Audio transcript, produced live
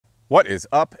What is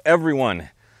up,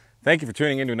 everyone? Thank you for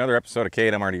tuning in to another episode of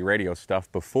KMRD Radio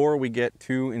Stuff. Before we get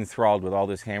too enthralled with all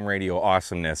this ham radio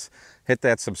awesomeness, hit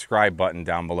that subscribe button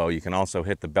down below. You can also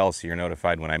hit the bell so you're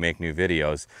notified when I make new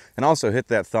videos. And also hit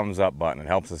that thumbs up button. It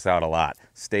helps us out a lot.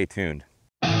 Stay tuned.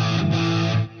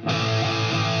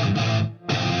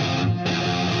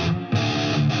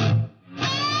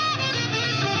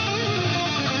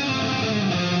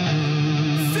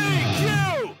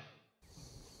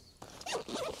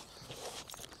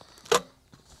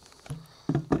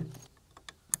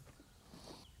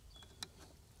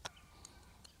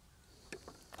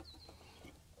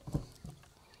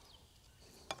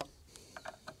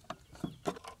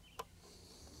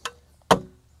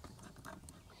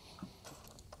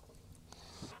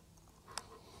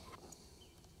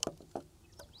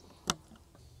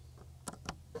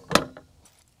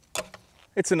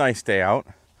 It's a nice day out.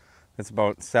 It's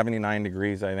about 79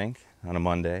 degrees, I think, on a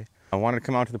Monday. I wanted to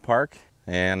come out to the park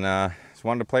and just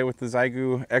wanted to play with the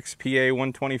Xiegu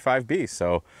XPA125B.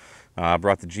 So I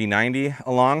brought the G90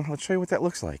 along. Let's show you what that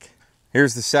looks like.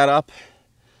 Here's the setup.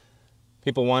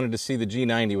 People wanted to see the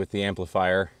G90 with the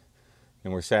amplifier,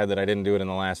 and we're sad that I didn't do it in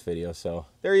the last video. So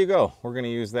there you go. We're going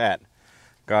to use that.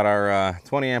 Got our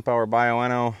 20 amp hour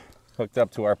Bioenno hooked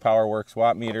up to our PowerWorks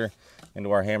watt meter, into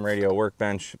our ham radio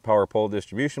workbench power pole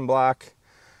distribution block.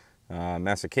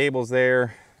 Mess of cables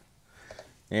there.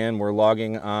 And we're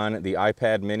logging on the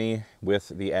iPad mini with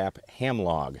the app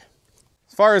Hamlog.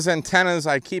 As far as antennas,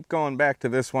 I keep going back to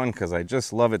this one because I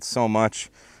just love it so much.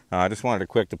 I just wanted a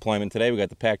quick deployment today. We got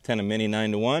the Pac-10 Mini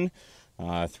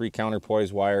 9-to-1, 3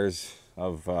 counterpoise wires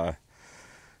of an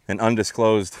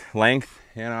undisclosed length,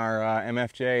 and our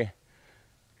MFJ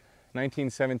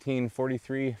 1917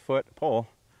 43-foot pole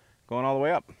going all the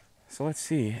way up. So let's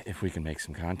see if we can make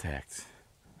some contacts.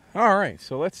 All right,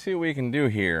 so let's see what we can do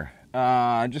here.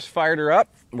 Just fired her up.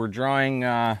 We're drawing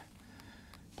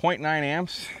 0.9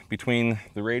 amps between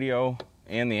the radio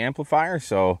and the amplifier,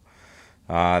 so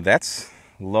that's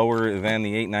lower than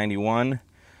the 891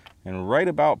 and right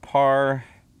about par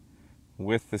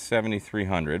with the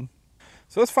 7300.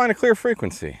 So let's find a clear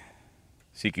frequency.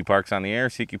 CQ Parks on the air,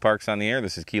 CQ Parks on the air.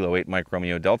 This is Kilo 8 Mike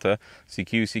Romeo Delta.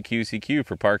 CQ, CQ, CQ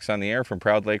for Parks on the air from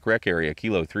Proud Lake Rec Area.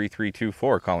 Kilo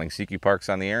 3324 calling CQ Parks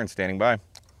on the air and standing by.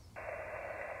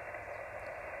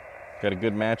 Got a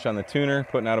good match on the tuner,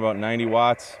 putting out about 90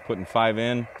 watts, putting 5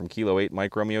 in from Kilo 8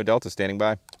 Mike Romeo Delta, standing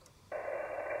by.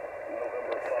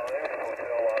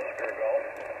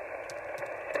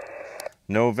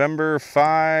 November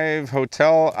 5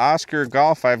 Hotel Oscar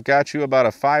Golf. I've got you about a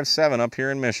 5-7 up here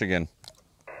in Michigan.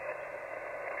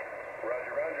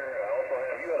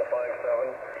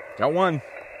 Got one.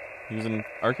 He was in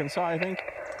Arkansas, I think.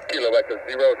 Kilo Echo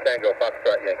 0 Tango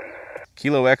Foxtrot Yankee.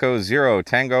 Kilo Echo 0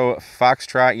 Tango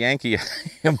Foxtrot Yankee.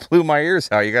 You blew my ears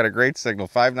out. You got a great signal.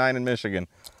 5-9 in Michigan.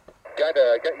 Got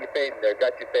you fading there.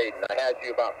 Got you fading. I had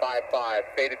you about 5-5.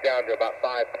 Faded down to about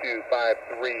 5-2,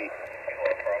 5-3.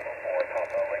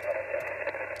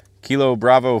 Kilo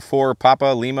Bravo 4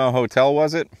 Papa Lima Hotel,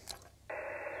 was it?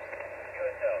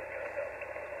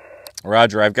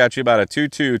 Roger, I've got you about a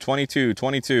 2-2, 22,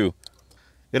 22.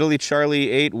 Italy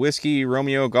Charlie 8 Whiskey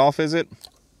Romeo Golf, is it?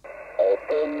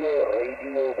 Hotel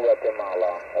Radio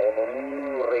Guatemala.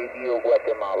 Honolulu Radio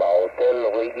Guatemala.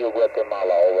 Hotel Radio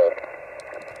Guatemala, over.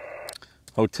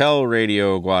 Hotel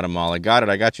Radio Guatemala. Got it.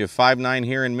 I got you 5-9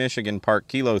 here in Michigan, Park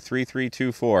Kilo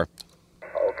 3324.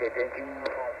 Okay, thank you.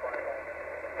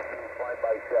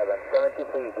 5x7.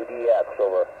 73 BDX,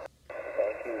 over.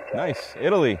 Thank you. Nice.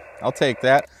 Italy. I'll take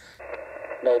that.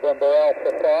 November Alpha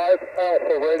 5,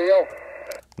 Alpha Radio.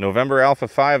 November Alpha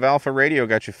 5 Alpha Radio.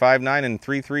 Got you 5-9 and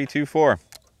 3324.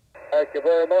 Thank you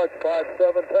very much.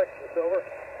 5-7 Texas, over.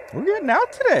 We're getting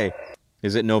out today.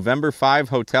 Is it November 5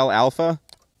 Hotel Alpha?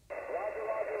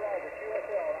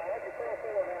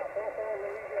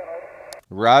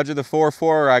 Roger the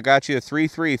 4-4. I got you a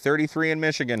 3-3, 33 in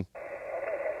Michigan.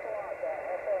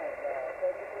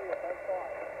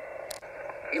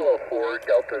 Kilo 4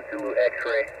 Delta Zulu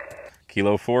X-Ray.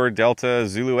 Kilo 4 Delta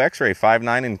Zulu X-Ray.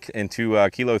 5-9 into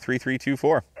Kilo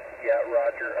 3324. Yeah,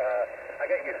 Roger. I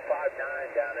got you 5-9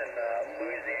 down in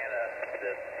Louisiana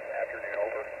this afternoon,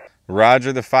 over.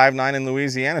 Roger the 5-9 in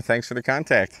Louisiana. Thanks for the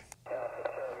contact.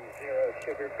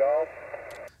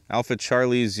 Alpha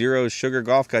Charlie 0 Sugar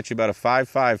Golf. Got you about a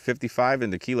 5-5, 55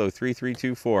 into Kilo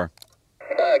 3324.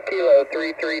 Kilo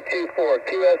 3324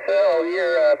 QSL,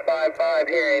 you're 5-5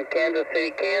 here in Kansas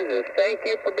City, Kansas. Thank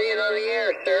you for being on the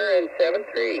air, sir, and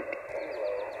 7-3.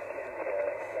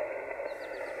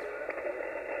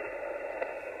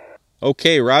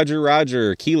 Okay, Roger,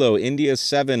 Roger. Kilo India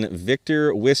 7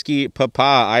 Victor Whiskey Papa.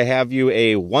 I have you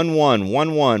a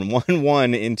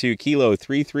 111111 into Kilo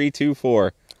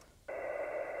 3324.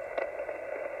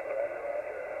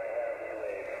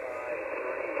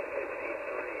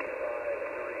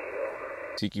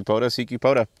 Xiegu POTA, Xiegu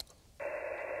POTA.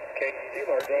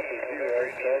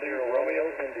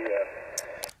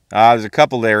 There's a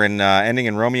couple there in ending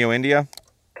in Romeo, India.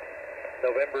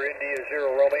 November India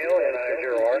 0 Romeo and I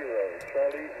 0R.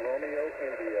 Charlie Romeo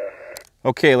India.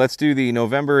 Okay, let's do the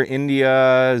November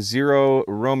India 0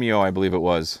 Romeo, I believe it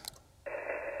was.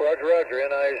 Roger, Roger.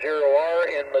 NI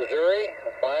 0R in Missouri.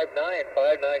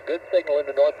 5959. Good signal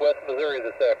into northwest Missouri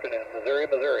this afternoon. Missouri,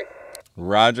 Missouri.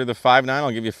 Roger the 59.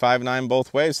 I'll give you 59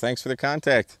 both ways. Thanks for the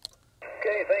contact.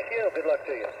 Okay, thank you. Good luck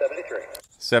to you. 73.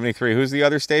 73. Who's the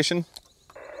other station?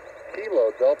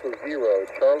 Kilo Delta 0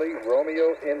 Charlie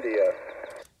Romeo India.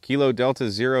 Kilo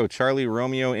Delta 0 Charlie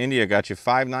Romeo India. Got you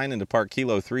 59 into Park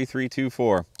Kilo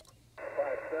 3324.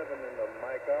 57 into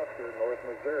Mike Oscar, North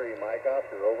Missouri. Mike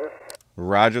Oscar, over.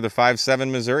 Roger the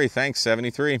 57 Missouri. Thanks.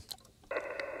 73.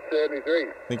 73.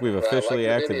 I think we've officially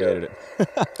activated it.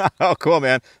 Oh, cool,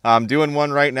 man. I'm doing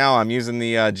one right now. I'm using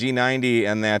the G90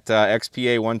 and that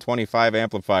XPA125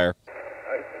 amplifier.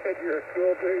 I said you're a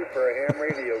cool dude for a ham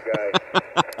radio guy.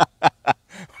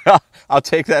 Well, I'll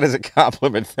take that as a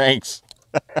compliment. Thanks.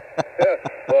 Yes,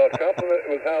 well, compliment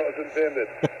was how it was intended.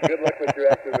 Good luck with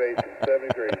your activation.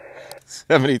 73.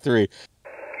 73. Kilo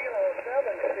 7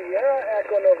 Sierra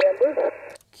Echo November.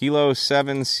 Kilo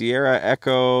 7 Sierra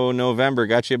Echo November.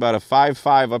 Got you about a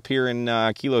 5-5 up here in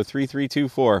Kilo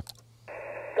 3324.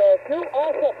 Thank you.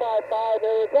 Also 55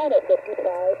 Arizona,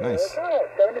 55 Nice. Arizona.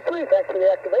 73. Thanks for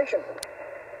the activation.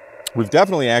 We've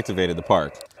definitely activated the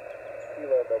park.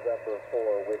 Kilo November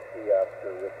 4 Whiskey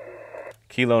Oscar Whiskey.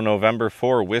 Kilo November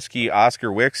 4 Whiskey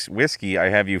Oscar Whiskey. I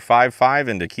have you 5-5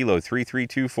 into Kilo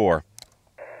 3324.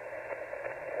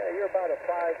 You're about a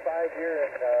 5-5 here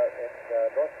in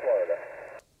North Florida.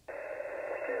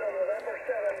 Kilo November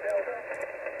 7 Delta.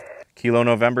 Kilo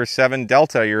November 7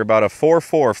 Delta. You're about a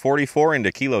 4-4 44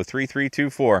 into Kilo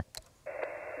 3324.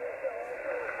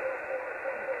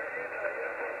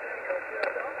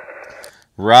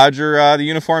 Roger the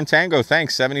Uniform Tango.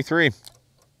 Thanks. 73.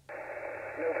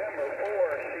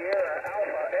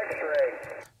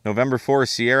 November 4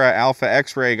 Sierra Alpha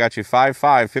X-Ray. Got you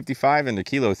 5-5 55 into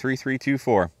Kilo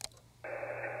 3324.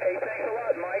 Hey, thanks a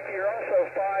lot, Mike. You're also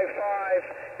 5-5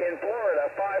 in Florida,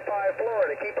 5-5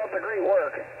 Florida. Keep up the great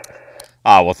work.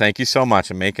 Ah, well, thank you so much.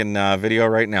 I'm making a video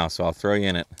right now, so I'll throw you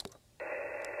in it.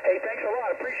 Hey, thanks a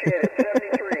lot. Appreciate it.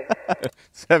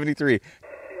 73. 73.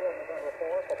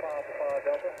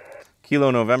 Kilo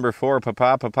November 4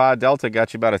 Papa Delta.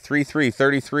 Got you about a 3-3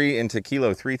 33 into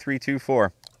Kilo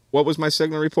 3324. What was my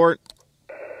signal report?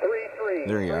 3-3.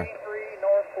 There you are. 3-3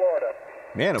 North Florida.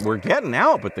 Man, we're getting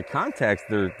out, but the contacts,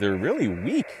 they're really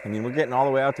weak. I mean, we're getting all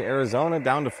the way out to Arizona,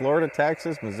 down to Florida,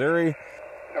 Texas, Missouri.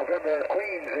 November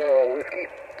Queen 0 Whiskey.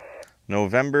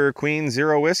 November Queen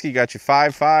 0 Whiskey. Got you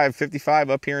 5-5 55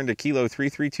 up here into Kilo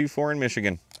 3324 in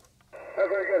Michigan. That's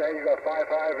very good. Hey, you got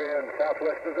 5-5 in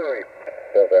Southwest Missouri.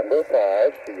 November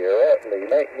 5 Sierra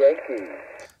Lima Yankee.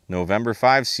 November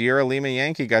 5 Sierra Lima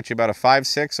Yankee. Got you about a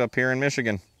 5-6 up here in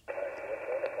Michigan.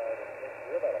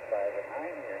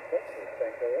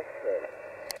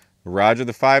 Roger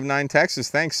the 5-9 Texas.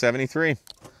 Thanks. 73.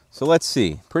 So let's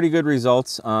see. Pretty good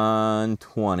results on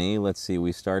 20. Let's see.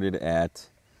 We started at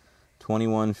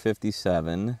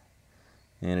 21:57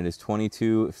 and it is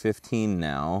 22:15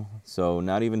 now. So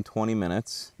not even 20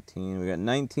 minutes. We got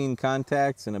 19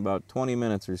 contacts in about 20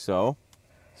 minutes or so.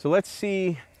 So let's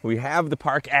see. We have the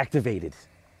park activated.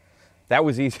 That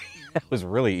was easy. That was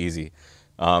really easy.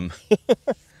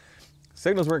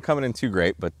 Signals weren't coming in too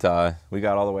great, but we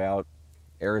got all the way out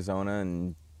Arizona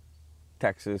and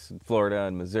Texas and Florida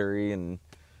and Missouri and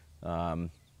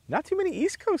not too many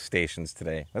East Coast stations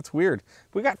today. That's weird.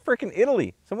 We got frickin'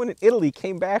 Italy. Someone in Italy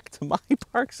came back to my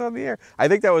parks on the air. I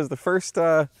think that was the first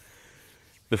that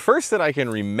I can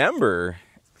remember,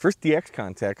 first DX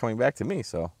contact coming back to me.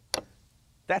 So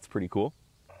that's pretty cool.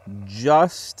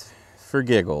 Just for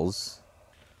giggles,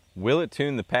 will it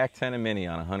tune the Pac-10 and Mini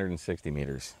on 160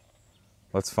 meters?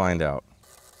 Let's find out.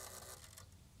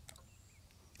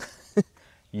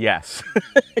 Yes.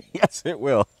 Yes, it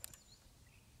will.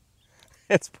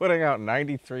 It's putting out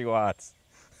 93 watts.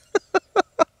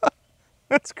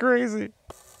 That's crazy.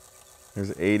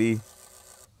 There's 80.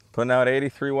 Putting out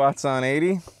 83 watts on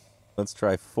 80. Let's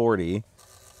try 40.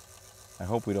 I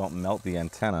hope we don't melt the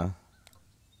antenna.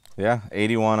 Yeah,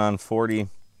 81 on 40.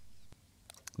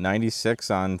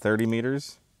 96 on 30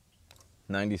 meters.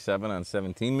 97 on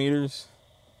 17 meters.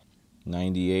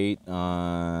 98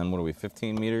 on, what are we,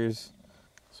 15 meters?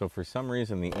 So for some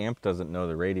reason the amp doesn't know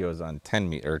the radio is on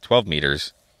 12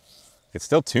 meters. It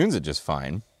still tunes it just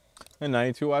fine. And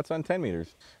 92 watts on 10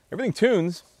 meters. Everything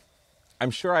tunes. I'm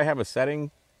sure I have a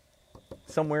setting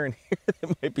somewhere in here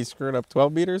that might be screwing up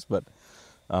 12 meters, but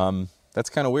that's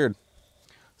kind of weird.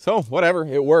 So whatever,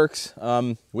 it works.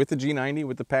 With the G90,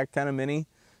 with the PAC-10 Mini,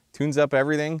 tunes up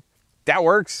everything. That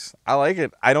works. I like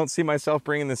it. I don't see myself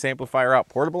bringing this amplifier out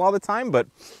portable all the time, but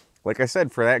like I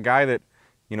said, for that guy that,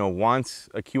 you know, wants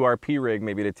a QRP rig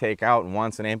maybe to take out and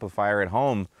wants an amplifier at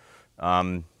home,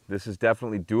 this is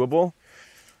definitely doable.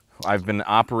 I've been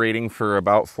operating for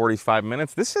about 45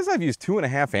 minutes. This says I've used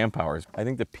 2.5 amp hours. I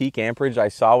think the peak amperage I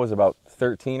saw was about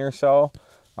 13 or so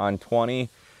on 20.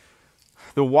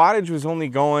 The wattage was only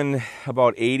going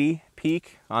about 80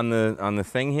 peak on the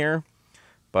thing here,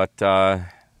 but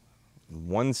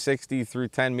 160 through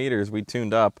 10 meters we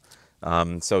tuned up.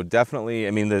 So definitely,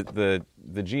 I mean, the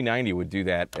G90 would do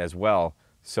that as well.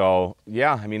 So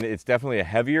yeah, I mean, it's definitely a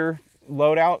heavier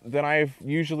loadout than I've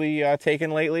usually taken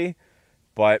lately,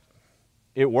 but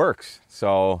it works.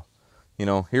 So, you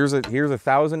know, here's a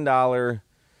 $1,000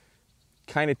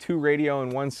 kind of 2 radio in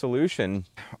 1 solution.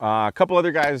 A couple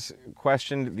other guys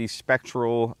questioned the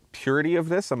spectral purity of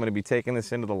this. I'm going to be taking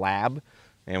this into the lab,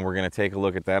 and we're going to take a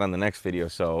look at that on the next video.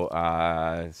 So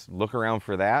look around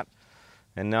for that.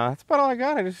 And that's about all I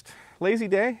got. I just, lazy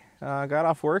day, got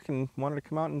off work and wanted to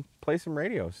come out and play some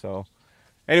radio. So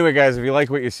anyway, guys, if you like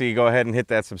what you see, go ahead and hit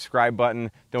that subscribe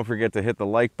button. Don't forget to hit the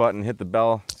like button, hit the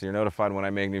bell so you're notified when I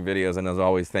make new videos. And as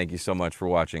always, thank you so much for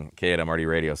watching KMRD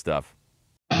Radio Stuff.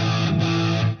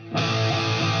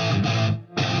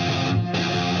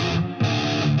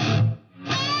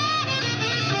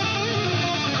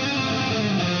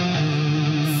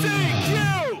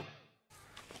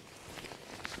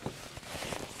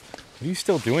 What are you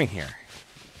still doing here?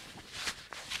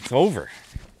 It's over.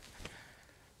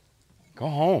 Go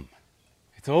home.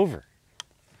 It's over.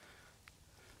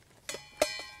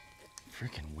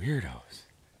 Freaking weirdos.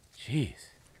 Jeez.